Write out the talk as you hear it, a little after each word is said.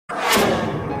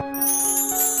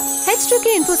H2K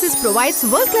Infosys provides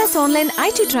world-class online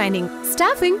IT training,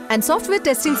 staffing and software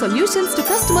testing solutions to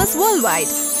customers worldwide.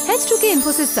 H2K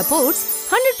Infosys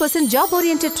supports 100%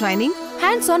 job-oriented training,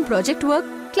 hands-on project work,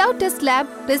 cloud test lab,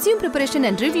 resume preparation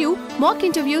and review, mock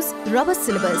interviews, robust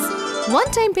syllabus.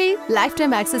 One-time pay,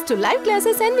 lifetime access to live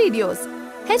classes and videos.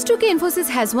 H2K Infosys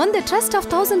has won the trust of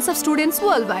thousands of students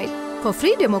worldwide. For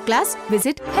free demo class,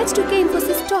 visit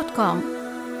h2kinfosys.com.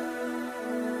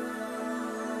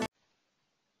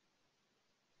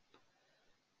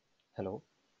 Hello,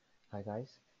 hi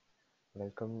guys,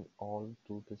 welcome all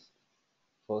to this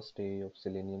first day of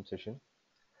Selenium session.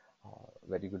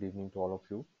 Very good evening to all of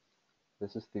you.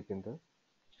 This is Deepinder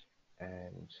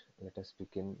and let us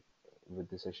begin with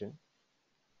the session.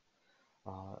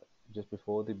 Just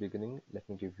before the beginning, let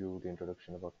me give you the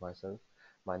introduction about myself.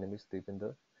 My name is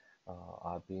Deepinder.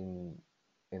 I've been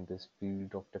in this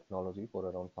field of technology for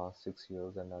around past 6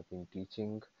 years and I've been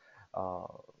teaching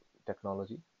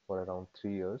technology for around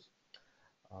 3 years.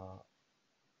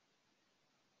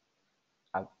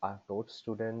 I've taught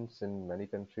students in many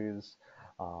countries,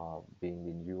 being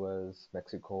in US,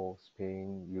 Mexico,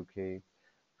 Spain, UK,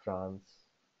 France,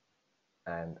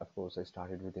 and of course I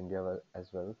started with India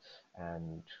as well,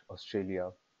 and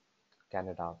Australia,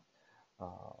 Canada.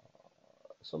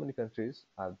 So many countries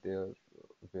out there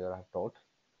where I've taught.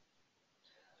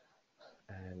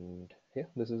 And yeah,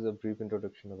 this is a brief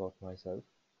introduction about myself.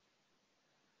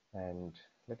 And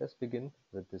let us begin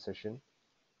with the session.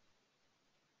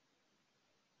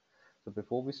 So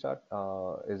before we start,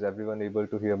 is everyone able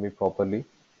to hear me properly?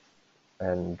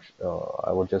 And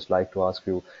I would just like to ask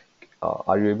you,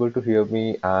 are you able to hear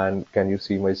me and can you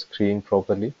see my screen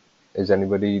properly? Is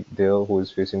anybody there who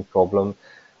is facing problem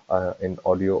in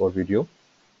audio or video?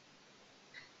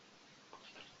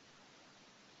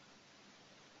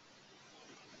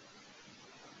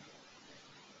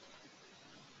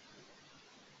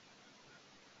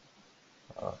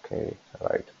 Okay, all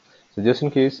right. So just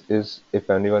in case if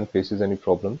anyone faces any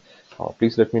problem,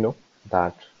 please let me know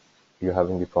that you're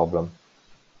having the problem.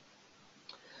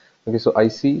 Okay, so I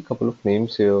see a couple of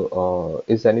names here.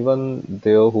 Is anyone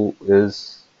there who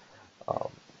is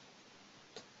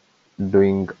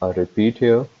doing a repeat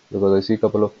here? Because I see a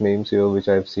couple of names here which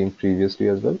I've seen previously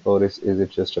as well, or is it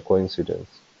just a coincidence?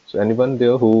 So anyone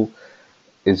there who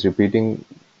is repeating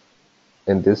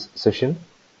in this session?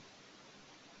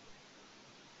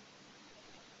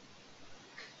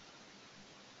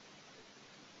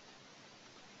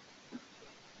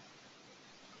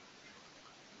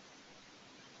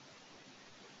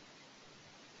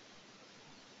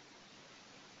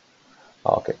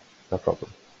 Okay, no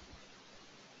problem.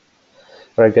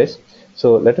 All right, guys.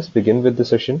 So let us begin with the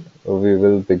session. We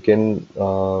will begin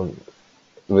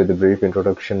with a brief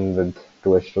introduction to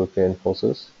H2K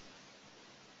Infosys.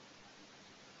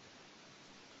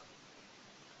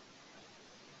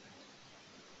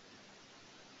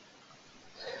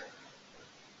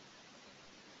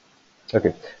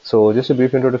 Okay, so just a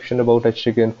brief introduction about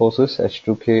H2K Infosys.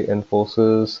 H2K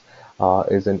Infosys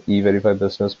is an E-Verify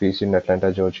business based in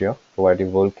Atlanta, Georgia,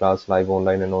 providing world-class live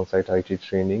online and on-site IT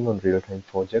training on real-time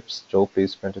projects, job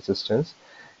placement assistance,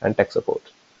 and tech support.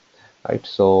 Right,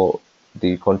 so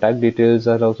the contact details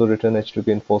are also written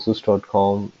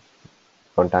h2kinfosys.com.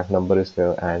 Contact number is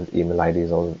there and email ID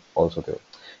is also there.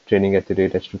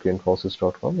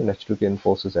 training@h2kinfosys.com and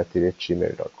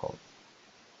h2kinfosys@gmail.com.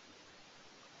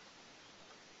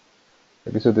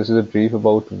 Okay, so this is a brief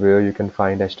about where you can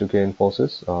find H2K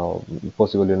Infosys.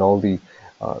 Possible in all the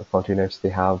continents they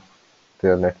have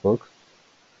their network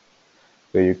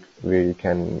where you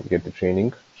can get the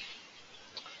training.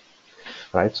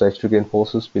 Right, so H2K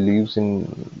Infosys believes in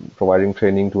providing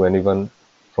training to anyone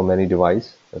from any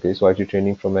device. Okay, so IT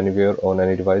training from anywhere on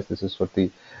any device. This is what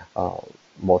the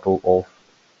motto of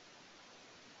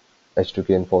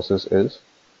H2K Infosys is.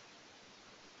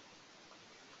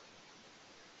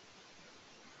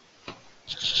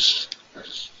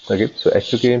 Okay, so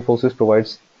H2K Infosys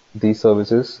provides these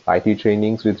services: IT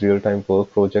trainings with real-time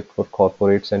work project for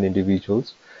corporates and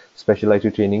individuals, special IT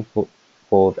training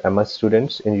for MS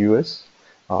students in US,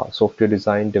 software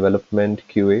design, development,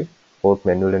 QA, both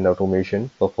manual and automation,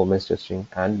 performance testing,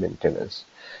 and maintenance.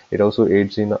 It also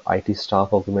aids in IT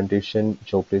staff augmentation,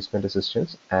 job placement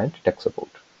assistance, and tech support.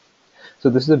 So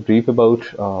this is a brief about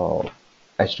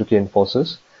H2K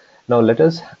Infosys. Now let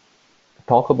us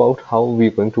talk about how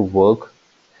we're going to work,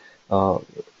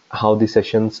 how the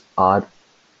sessions are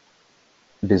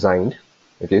designed.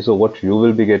 Okay, so what you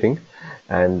will be getting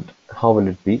and how will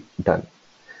it be done.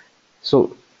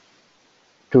 So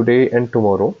today and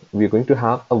tomorrow we're going to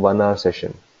have a 1 hour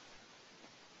session.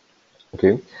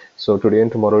 Okay, so today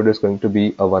and tomorrow it is going to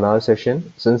be a 1 hour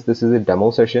session. Since this is a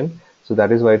demo session, so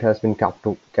that is why it has been kept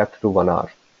to 1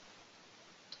 hour.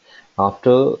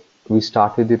 After we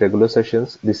start with the regular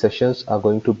sessions, the sessions are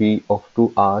going to be of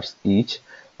 2 hours each,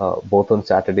 both on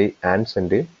Saturday and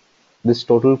Sunday. This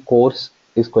total course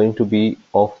is going to be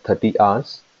of 30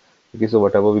 hours. Okay, so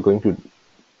whatever we're going to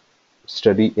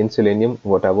study in Selenium,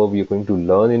 whatever we are going to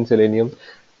learn in Selenium,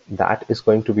 that is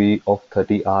going to be of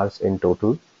 30 hours in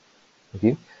total.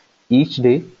 Okay, each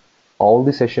day all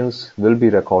the sessions will be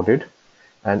recorded,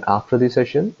 and after the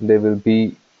session they will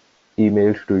be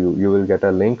emailed to you. You will get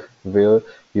a link where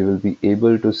you will be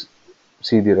able to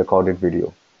see the recorded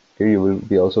video. Okay, you will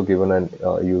be also given an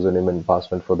username and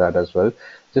password for that as well.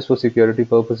 Just for security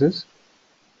purposes,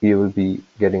 you will be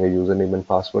getting a username and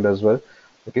password as well.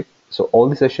 Okay, so all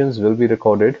the sessions will be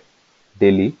recorded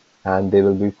daily and they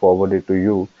will be forwarded to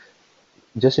you,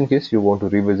 just in case you want to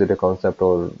revisit a concept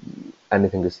or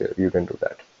anything is there, you can do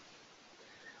that.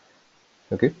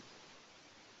 Okay,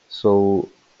 so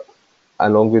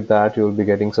along with that you will be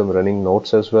getting some running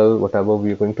notes as well, whatever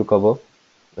we're going to cover.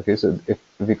 Okay, so if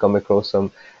we come across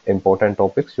some important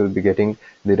topics, you'll be getting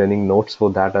the running notes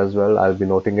for that as well. I'll be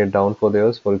noting it down for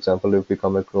theirs. For example, if we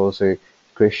come across a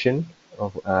question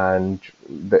and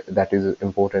that is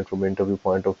important from interview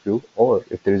point of view, or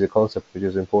if there is a concept which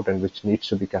is important which needs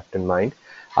to be kept in mind,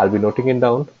 I'll be noting it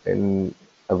down in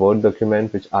a Word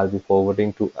document which I'll be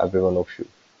forwarding to every one of you,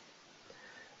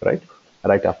 right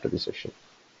after the session.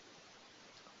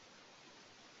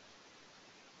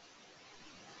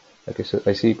 Okay, so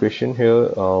I see a question here.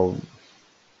 Will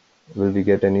we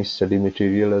get any study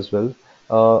material as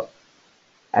well?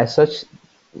 As such,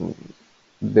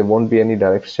 there won't be any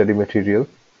direct study material,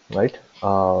 right?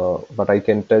 But I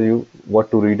can tell you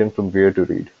what to read and from where to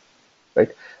read, right?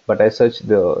 But as such,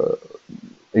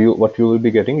 what you will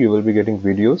be getting, you will be getting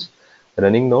videos,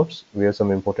 running notes, where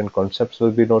some important concepts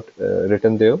will be not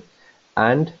written there,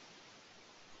 and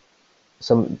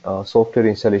some software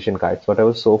installation guides,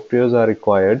 whatever softwares are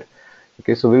required.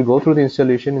 Okay, so we'll go through the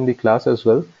installation in the class as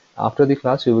well. After the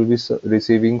class, you will be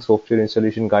receiving software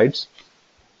installation guides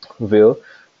where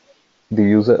the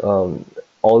user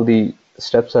all the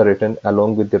steps are written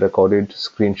along with the recorded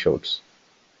screenshots.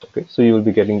 Okay, so you will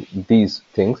be getting these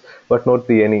things, but not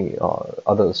the any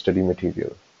other study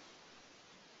material.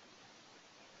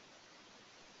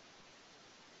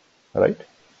 All right.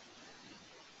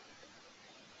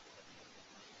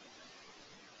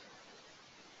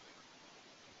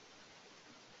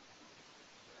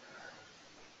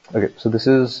 Okay, so this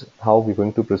is how we're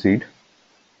going to proceed.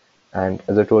 And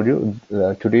as I told you,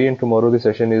 today and tomorrow the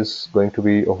session is going to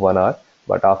be of 1 hour.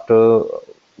 But after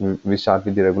we start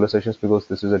with the regular sessions, because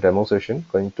this is a demo session,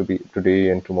 going to be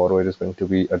today and tomorrow it is going to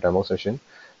be a demo session.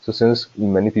 So since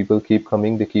many people keep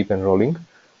coming, they keep enrolling,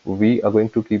 we are going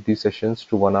to keep these sessions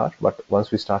to 1 hour. But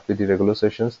once we start with the regular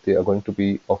sessions, they are going to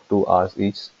be of 2 hours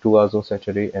each, 2 hours on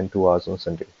Saturday and 2 hours on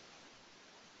Sunday.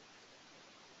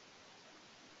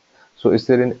 So is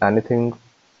there anything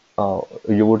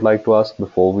you would like to ask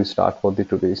before we start for the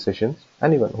today's sessions?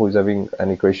 Anyone who is having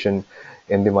any question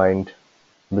in the mind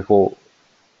before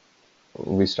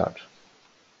we start?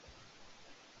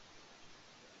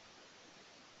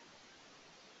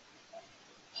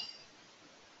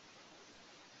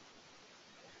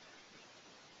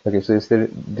 Okay, so is there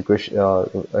the question?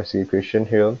 I see a question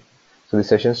here. So the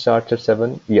session starts at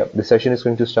 7. Yeah, the session is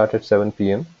going to start at 7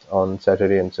 p.m. on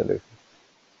Saturday and Sunday.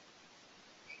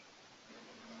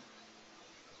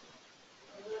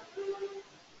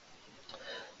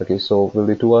 Okay, so will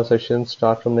the 2 hour session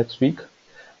start from next week?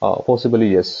 Possibly,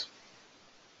 yes.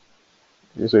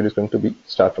 So it is going to be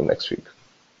start from next week.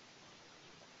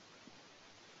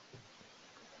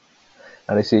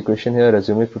 And I see a question here,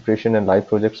 resume preparation and live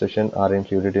project session are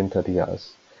included in 30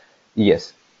 hours.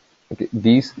 Yes. Okay.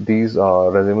 These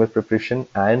resume preparation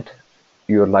and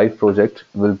your live project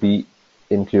will be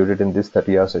included in this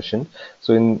 30-hour session.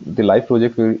 So in the live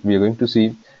project, we are going to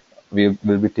see, we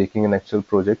will be taking an actual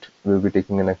project, we will be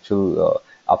taking an actual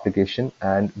application,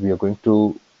 and we are going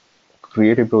to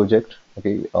create a project,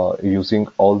 okay, using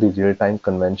all the real-time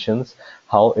conventions,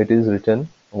 how it is written,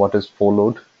 what is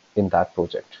followed in that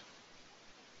project.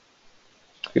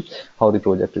 Okay, how the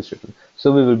project is written.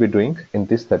 So we will be doing in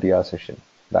this 30-hour session.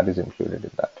 That is included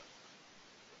in that.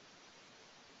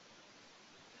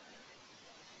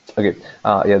 Okay.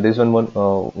 Yeah, there's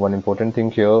one important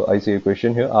thing here. I see a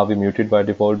question here. Are we muted by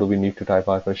default? Do we need to type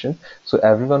our question? So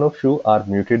every one of you are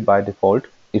muted by default.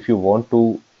 If you want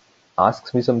to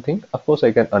ask me something, of course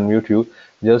I can unmute you.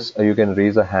 Just you can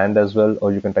raise a hand as well,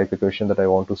 or you can type a question that I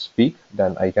want to speak.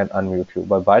 Then I can unmute you.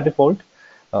 But by default,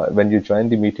 when you join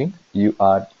the meeting, you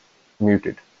are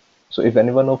muted. So if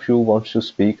anyone of you wants to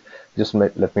speak, just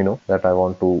let me know that I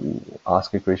want to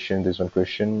ask a question. There's one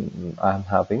question I'm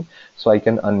having, so I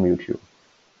can unmute you.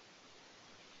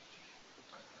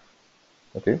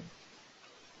 Okay.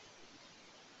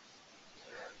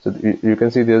 So you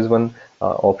can see there's one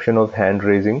option of hand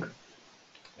raising.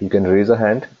 You can raise a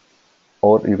hand,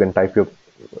 or you can type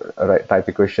type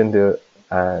a question there,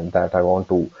 and that I want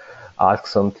to ask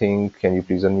something. Can you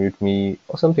please unmute me,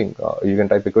 or something? You can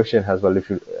type a question as well.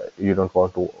 If you don't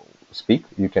want to speak,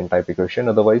 you can type a question.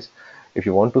 Otherwise, if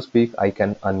you want to speak, I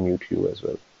can unmute you as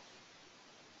well.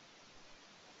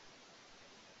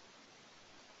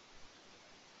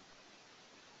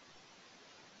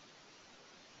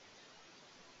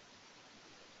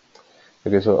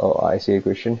 Okay, so I see a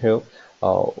question here.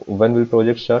 When will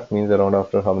project start? Means around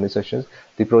after how many sessions?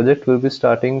 The project will be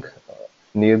starting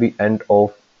near the end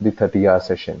of the 30-hour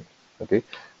session. Okay,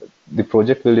 the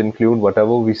project will include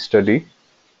whatever we study,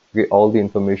 okay, all the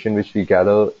information which we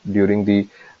gather during the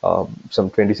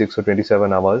some 26 or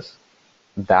 27 hours,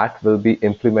 that will be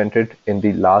implemented in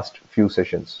the last few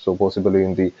sessions. So possibly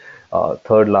in the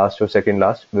third last or second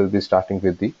last, we'll be starting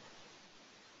with the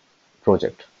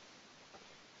project.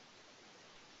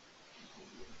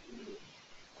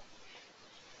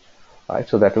 Right,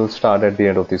 so that will start at the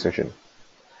end of the session,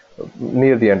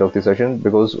 near the end of the session,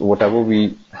 because whatever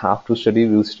we have to study,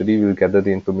 we'll gather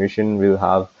the information, we'll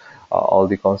have all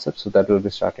the concepts, so that will be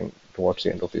starting towards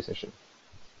the end of the session.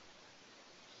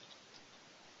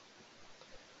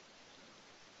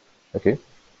 Okay,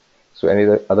 so any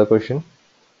other question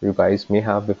you guys may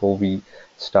have before we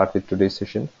start with today's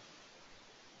session?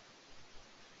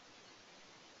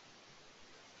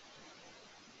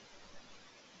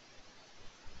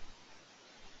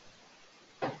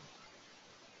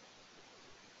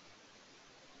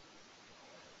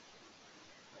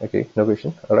 Okay, no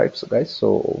question. All right, so guys,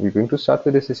 so we're going to start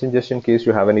with this session. Just in case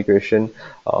you have any question,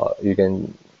 you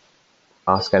can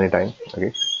ask anytime.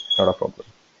 Okay, not a problem.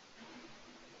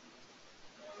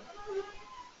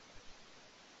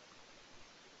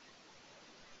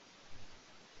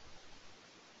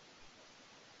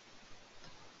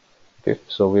 Okay,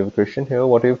 so we have a question here.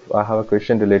 What if I have a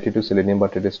question related to Selenium,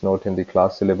 but it is not in the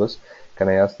class syllabus? Can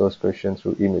I ask those questions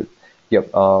through email?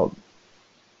 Yep.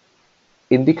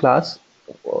 In the class,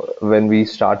 when we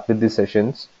start with the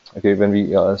sessions, okay, when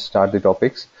we start the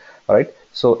topics, all right.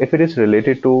 So if it is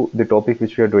related to the topic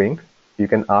which we are doing, you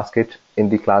can ask it in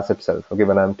the class itself. Okay,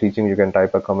 when I'm teaching, you can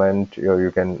type a comment, or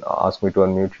you can ask me to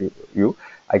unmute you.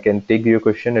 I can take your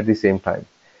question at the same time.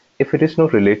 If it is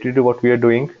not related to what we are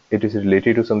doing, it is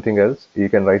related to something else, you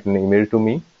can write an email to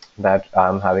me that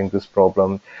I'm having this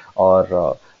problem,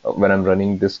 or when I'm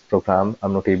running this program,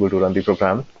 I'm not able to run the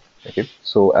program. Okay,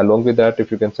 so along with that,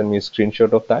 if you can send me a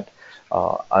screenshot of that,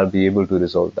 I'll be able to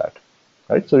resolve that.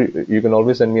 All right, so you can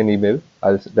always send me an email.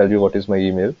 I'll tell you what is my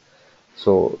email.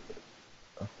 So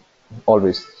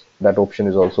always that option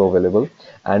is also available.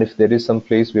 And if there is some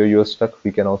place where you're stuck,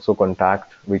 we can also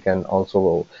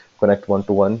connect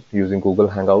one-to-one using Google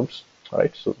Hangouts. All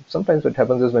right, so sometimes what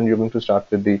happens is when you're going to start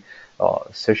with the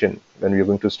session, when you're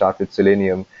going to start with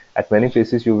Selenium, at many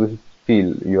places you will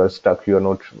feel you are stuck, you are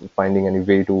not finding any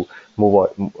way to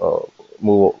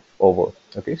move over.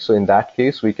 Okay, so in that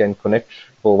case, we can connect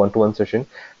for one-to-one session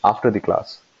after the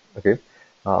class. Okay,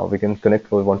 we can connect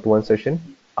for one-to-one session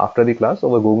after the class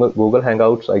over Google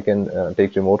Hangouts. I can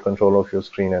take remote control of your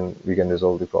screen, and we can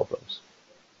resolve the problems.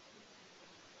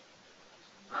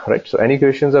 Right, so any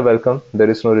questions are welcome. There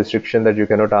is no restriction that you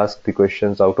cannot ask the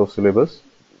questions out of syllabus,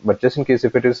 but just in case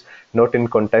if it is not in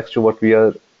context to what we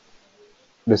are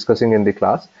discussing in the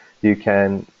class, you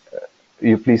can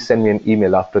you please send me an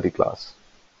email after the class.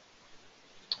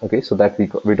 Okay, so that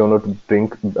we do not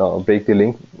break the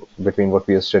link between what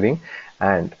we are studying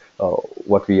and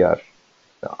what we are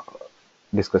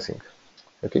discussing.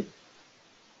 Okay,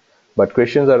 but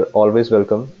questions are always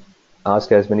welcome.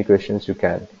 Ask as many questions you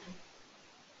can.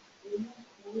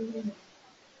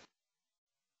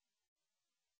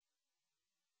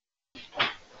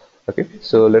 Okay,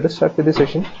 so let us start with the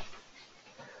session.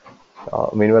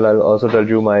 Meanwhile, I'll also tell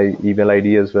you my email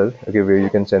ID as well, okay, where you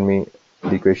can send me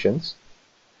the questions.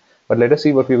 But let us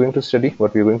see what we're going to study,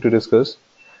 what we're going to discuss.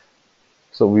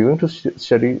 So we're going to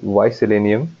study why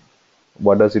Selenium,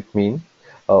 what does it mean,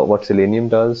 what Selenium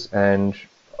does, and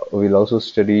we'll also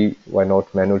study why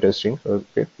not manual testing.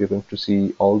 Okay, we're going to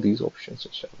see all these options.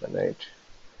 Just a minute.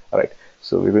 All right,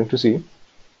 so we're going to see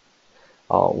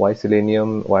why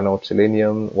Selenium, why not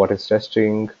Selenium, what is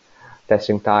testing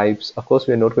types. Of course,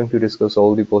 we are not going to discuss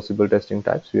all the possible testing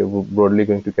types. We are broadly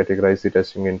going to categorize the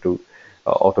testing into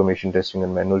automation testing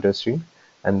and manual testing.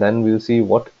 And then we'll see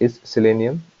what is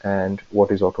Selenium and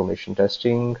what is automation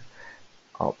testing.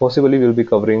 Possibly we'll be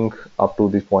covering up to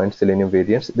the point Selenium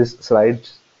variants. These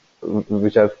slides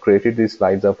which I've created, these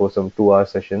slides are for some 2-hour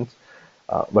sessions.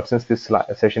 But since this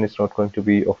session is not going to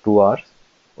be of 2 hours,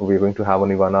 we're going to have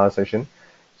only 1 hour session.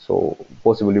 So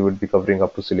possibly we'll be covering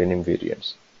up to Selenium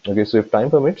variants. Okay, so if time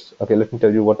permits, okay, let me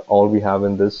tell you what all we have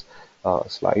in this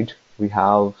slide. We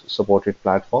have supported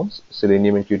platforms,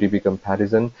 Selenium and QTP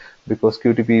comparison, because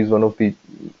QTP is one of the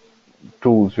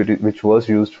tools which was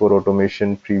used for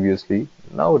automation previously.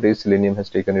 Nowadays, Selenium has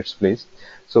taken its place.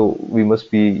 So we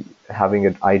must be having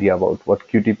an idea about what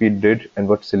QTP did and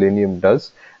what Selenium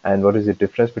does, and what is the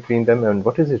difference between them, and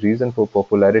what is the reason for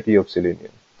popularity of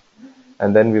Selenium.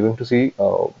 And then we're going to see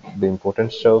the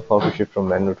important stuff, how to shift from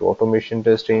manual to automation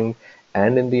testing.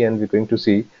 And in the end, we're going to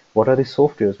see what are the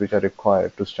softwares which are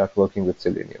required to start working with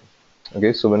Selenium.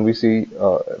 Okay, so when I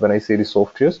say the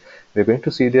softwares, we're going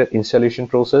to see their installation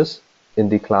process in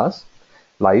the class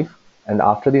live. And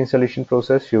after the installation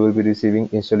process, you will be receiving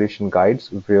installation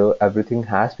guides where everything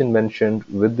has been mentioned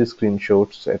with the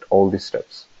screenshots at all the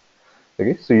steps.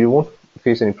 Okay, so you won't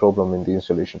face any problem in the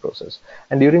installation process.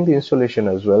 And during the installation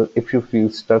as well, if you feel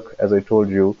stuck, as I told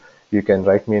you, you can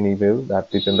write me an email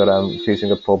that Deepinder, I'm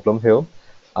facing a problem here.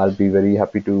 I'll be very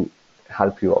happy to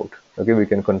help you out. Okay, we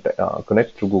can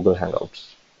connect through Google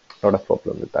Hangouts. Not a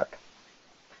problem with that.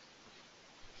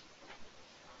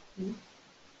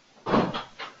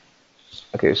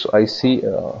 Okay, so I see.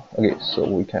 Okay, so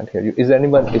we can't hear you. Is there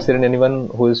anyone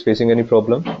who is facing any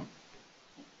problem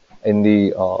in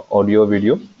the audio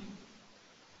video?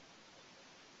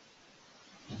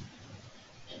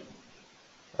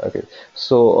 Okay,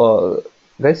 so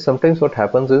guys, sometimes what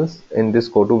happens is in this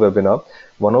GoToWebinar,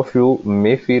 one of you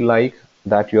may feel like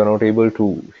that you are not able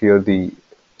to hear the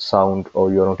sound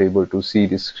or you are not able to see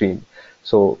the screen.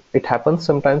 So it happens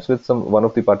sometimes with one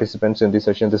of the participants in the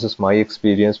session. This is my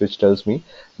experience, which tells me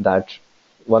that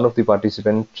one of the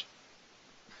participants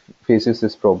faces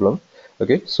this problem.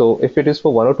 Okay, so if it is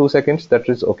for 1 or 2 seconds, that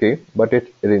is okay, but if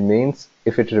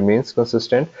it remains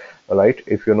consistent, right,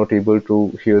 if you're not able to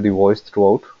hear the voice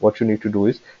throughout, what you need to do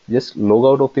is just log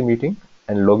out of the meeting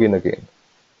and log in again.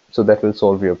 So that will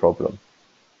solve your problem.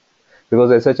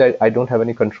 Because as such, I don't have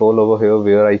any control over here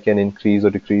where I can increase or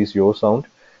decrease your sound.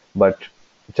 But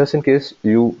just in case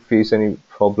you face any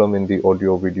problem in the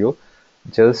audio video,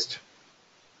 just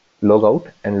log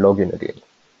out and log in again.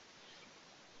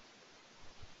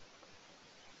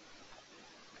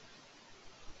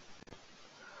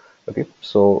 Okay,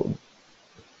 so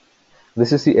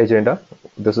this is the agenda.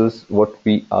 This is what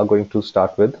we are going to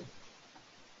start with.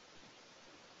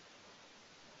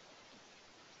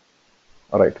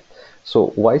 All right, so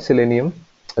why Selenium?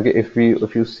 Okay, if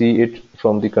you see it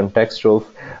from the context of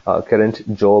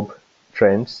current job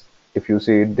trends, if you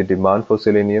see it, the demand for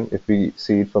Selenium, if we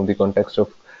see it from the context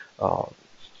of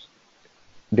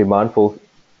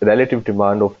relative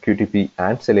demand of QTP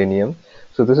and Selenium,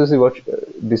 so this is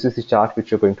the chart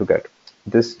which you're going to get.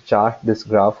 This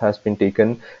graph has been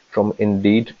taken from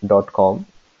Indeed.com,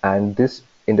 and this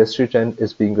industry trend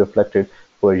is being reflected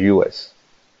for US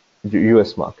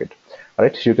market. All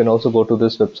right, so you can also go to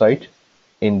this website,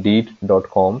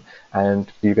 Indeed.com, and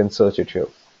you can search it here.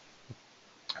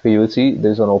 So you will see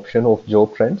there's an option of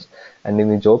job trends, and in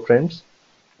the job trends,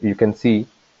 you can see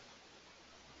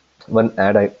one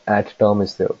ad term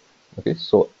is there. Okay,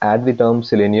 so add the term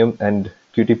Selenium and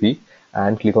QTP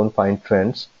and click on find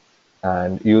trends,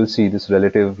 and you will see this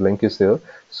relative link is there.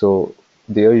 So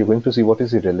there you're going to see what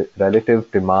is the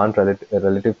relative demand,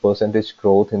 relative percentage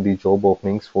growth in the job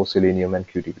openings for Selenium and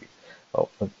QTP. Oh,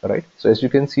 right. So as you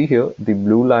can see here, the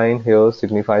blue line here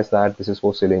signifies that this is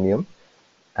for Selenium,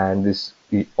 and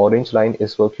the orange line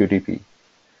is for QTP.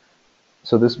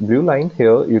 So this blue line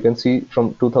here, you can see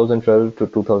from 2012 to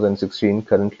 2016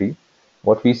 currently,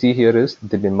 what we see here is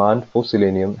the demand for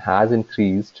Selenium has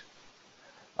increased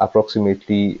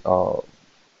approximately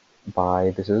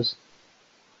by, this is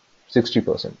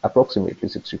 60%, approximately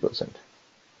 60%,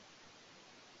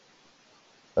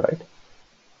 right?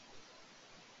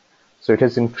 So it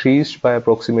has increased by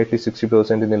approximately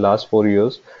 60% in the last 4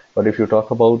 years. But if you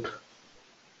talk about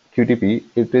QTP,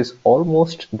 it is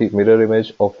almost the mirror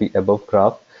image of the above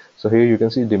graph. So here you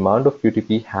can see demand of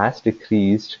QTP has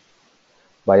decreased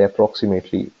by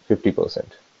approximately 50%.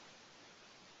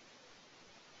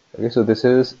 Okay, so this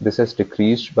has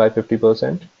decreased by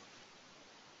 50%,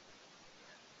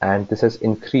 and this has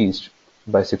increased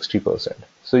by 60%.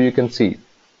 So you can see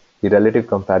the relative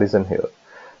comparison here.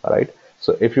 All right.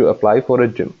 So if you apply for a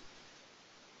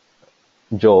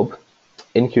job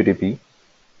in QTP,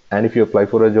 And if you apply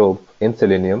for a job in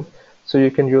Selenium, so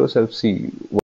you can yourself see